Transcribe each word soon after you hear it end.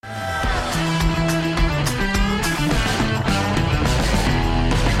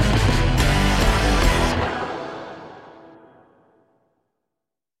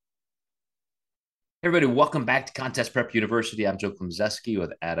Everybody, welcome back to Contest Prep University. I'm Joe Klemzeski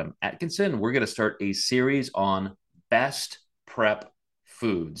with Adam Atkinson. We're going to start a series on best prep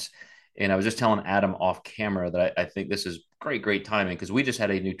foods. And I was just telling Adam off camera that I think this is great timing because we just had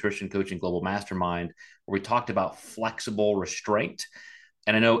a nutrition coaching global mastermind where we talked about flexible restraint.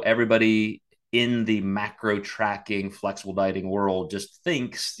 And I know everybody in the macro tracking, flexible dieting world just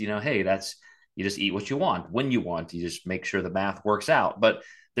thinks, hey, that's you just eat what you want when you want. You just make sure the math works out. But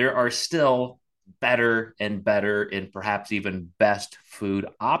there are still better and better and perhaps even best food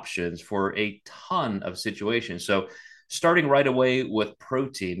options for a ton of situations. So starting right away with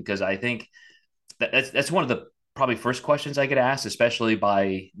protein, because I think that's one of the probably first questions I get asked, especially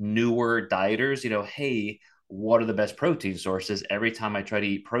by newer dieters, hey, what are the best protein sources? Every time I try to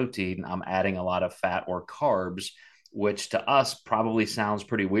eat protein, I'm adding a lot of fat or carbs, which to us probably sounds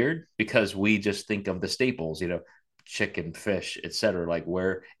pretty weird because we just think of the staples, chicken, fish, etc. Like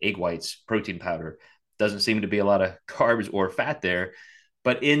where egg whites, protein powder, doesn't seem to be a lot of carbs or fat there.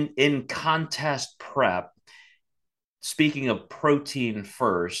 But in contest prep, speaking of protein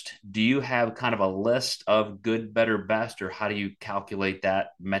first, do you have kind of a list of good, better, best, or how do you calculate that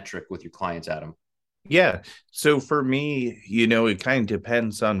metric with your clients, Adam? Yeah. So for me, it kind of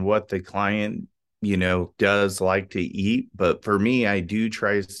depends on what the client, does like to eat. But for me, I do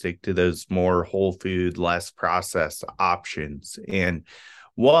try to stick to those more whole food, less processed options. And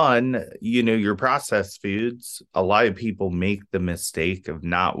one, your processed foods, a lot of people make the mistake of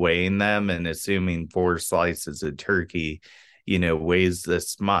not weighing them and assuming four slices of turkey, weighs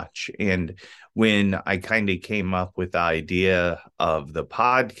this much. And when I kind of came up with the idea of the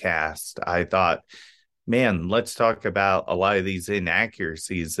podcast, I thought, man, let's talk about a lot of these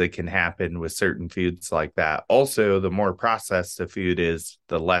inaccuracies that can happen with certain foods like that. Also, the more processed the food is,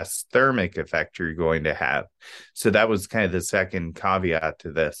 the less thermic effect you're going to have. So that was kind of the second caveat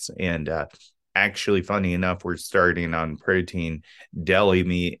to this. And actually, funny enough, we're starting on protein. Deli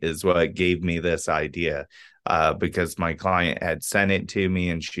meat is what gave me this idea. Because my client had sent it to me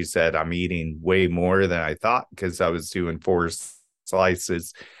and she said, I'm eating way more than I thought because I was doing four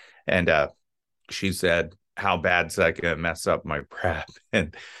slices. And she said, how bad's that going to mess up my prep?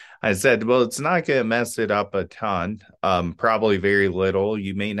 And I said, well, it's not going to mess it up a ton, probably very little.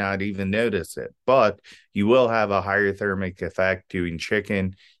 You may not even notice it, but you will have a higher thermic effect doing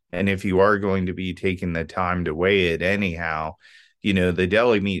chicken. And if you are going to be taking the time to weigh it anyhow, the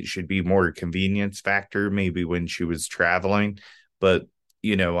deli meat should be more convenience factor, maybe when she was traveling. But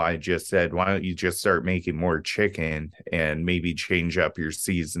I just said, why don't you just start making more chicken and maybe change up your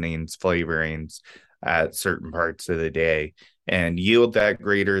seasonings, flavorings at certain parts of the day and yield that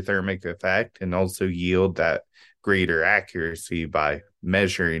greater thermic effect and also yield that greater accuracy by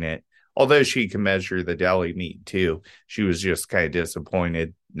measuring it. Although she can measure the deli meat too, she was just kind of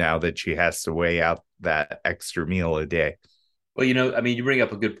disappointed now that she has to weigh out that extra meal a day. Well, I mean, you bring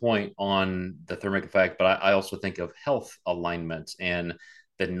up a good point on the thermic effect, but I also think of health alignment and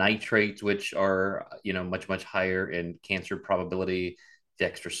the nitrates, which are, much higher in cancer probability, the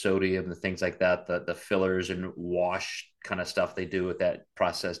extra sodium, the things like that, the fillers and wash kind of stuff they do with that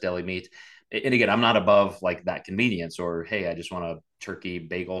processed deli meat. And again, I'm not above like that convenience or, hey, I just want a turkey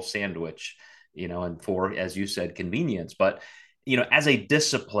bagel sandwich, and for, as you said, convenience. But as a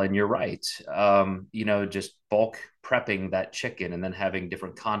discipline, you're right. Just bulk prepping that chicken and then having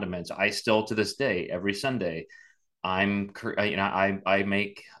different condiments. I still to this day, every Sunday, I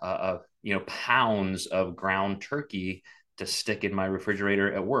make pounds of ground turkey to stick in my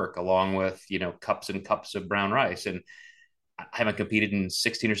refrigerator at work, along with cups and cups of brown rice. And I haven't competed in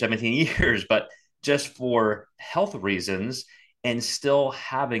 16 or 17 years, but just for health reasons and still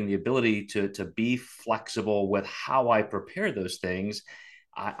having the ability to be flexible with how I prepare those things,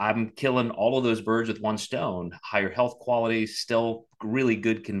 I'm killing all of those birds with one stone. Higher health quality, still really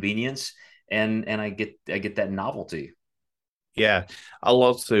good convenience, and I get that novelty. Yeah. I'll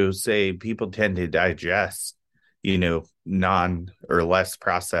also say people tend to digest, non or less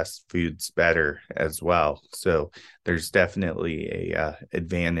processed foods better as well. So there's definitely a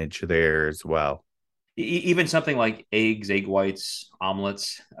advantage there as well. Even something like eggs, egg whites,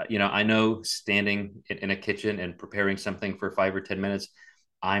 omelets. I know standing in a kitchen and preparing something for 5 or 10 minutes,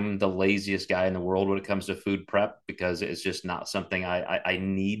 I'm the laziest guy in the world when it comes to food prep because it's just not something I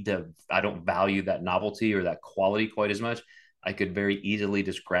need to. I don't value that novelty or that quality quite as much. I could very easily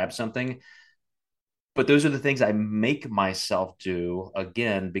just grab something, but those are the things I make myself do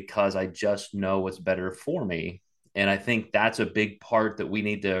again because I just know what's better for me. And I think that's a big part that we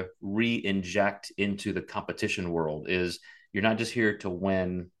need to re-inject into the competition world is you're not just here to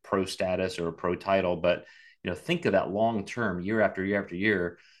win pro status or a pro title, but think of that long term, year after year after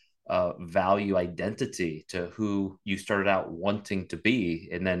year. value identity to who you started out wanting to be,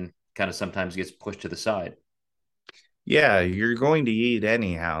 and then kind of sometimes gets pushed to the side. Yeah, you're going to eat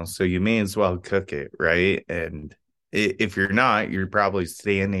anyhow, so you may as well cook it, right? And if you're not, you're probably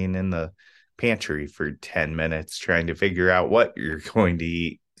standing in the pantry for 10 minutes trying to figure out what you're going to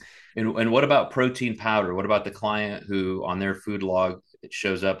eat. And what about protein powder? What about the client who on their food log it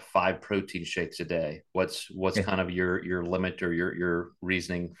shows up 5 protein shakes a day? What's kind of your limit or your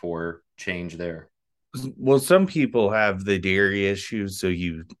reasoning for change there? Well, some people have the dairy issues, so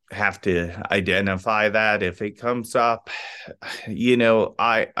you have to identify that if it comes up.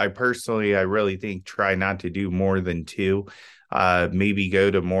 I personally, I really think try not to do more than two. Maybe go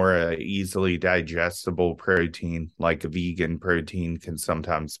to more easily digestible protein, like a vegan protein can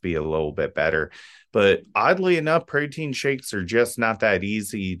sometimes be a little bit better. But oddly enough, protein shakes are just not that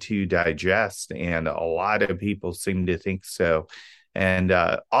easy to digest, and a lot of people seem to think so. And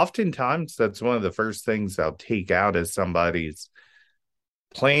oftentimes, that's one of the first things I'll take out as somebody's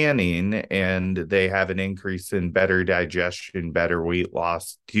planning, and they have an increase in better digestion, better weight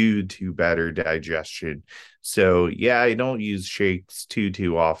loss due to better digestion. So, yeah, I don't use shakes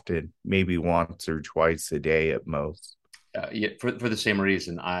too often, maybe once or twice a day at most. Yeah, for the same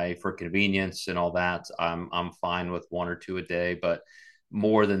reason, for convenience and all that, I'm fine with 1 or 2 a day, but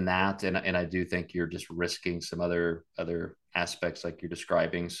more than that, and I do think you're just risking some other aspects like you're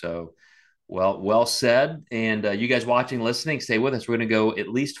describing. So, well said. And you guys watching, listening, stay with us. We're going to go at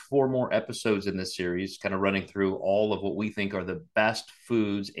least 4 more episodes in this series, kind of running through all of what we think are the best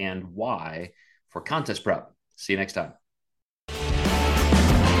foods and why for contest prep. See you next time.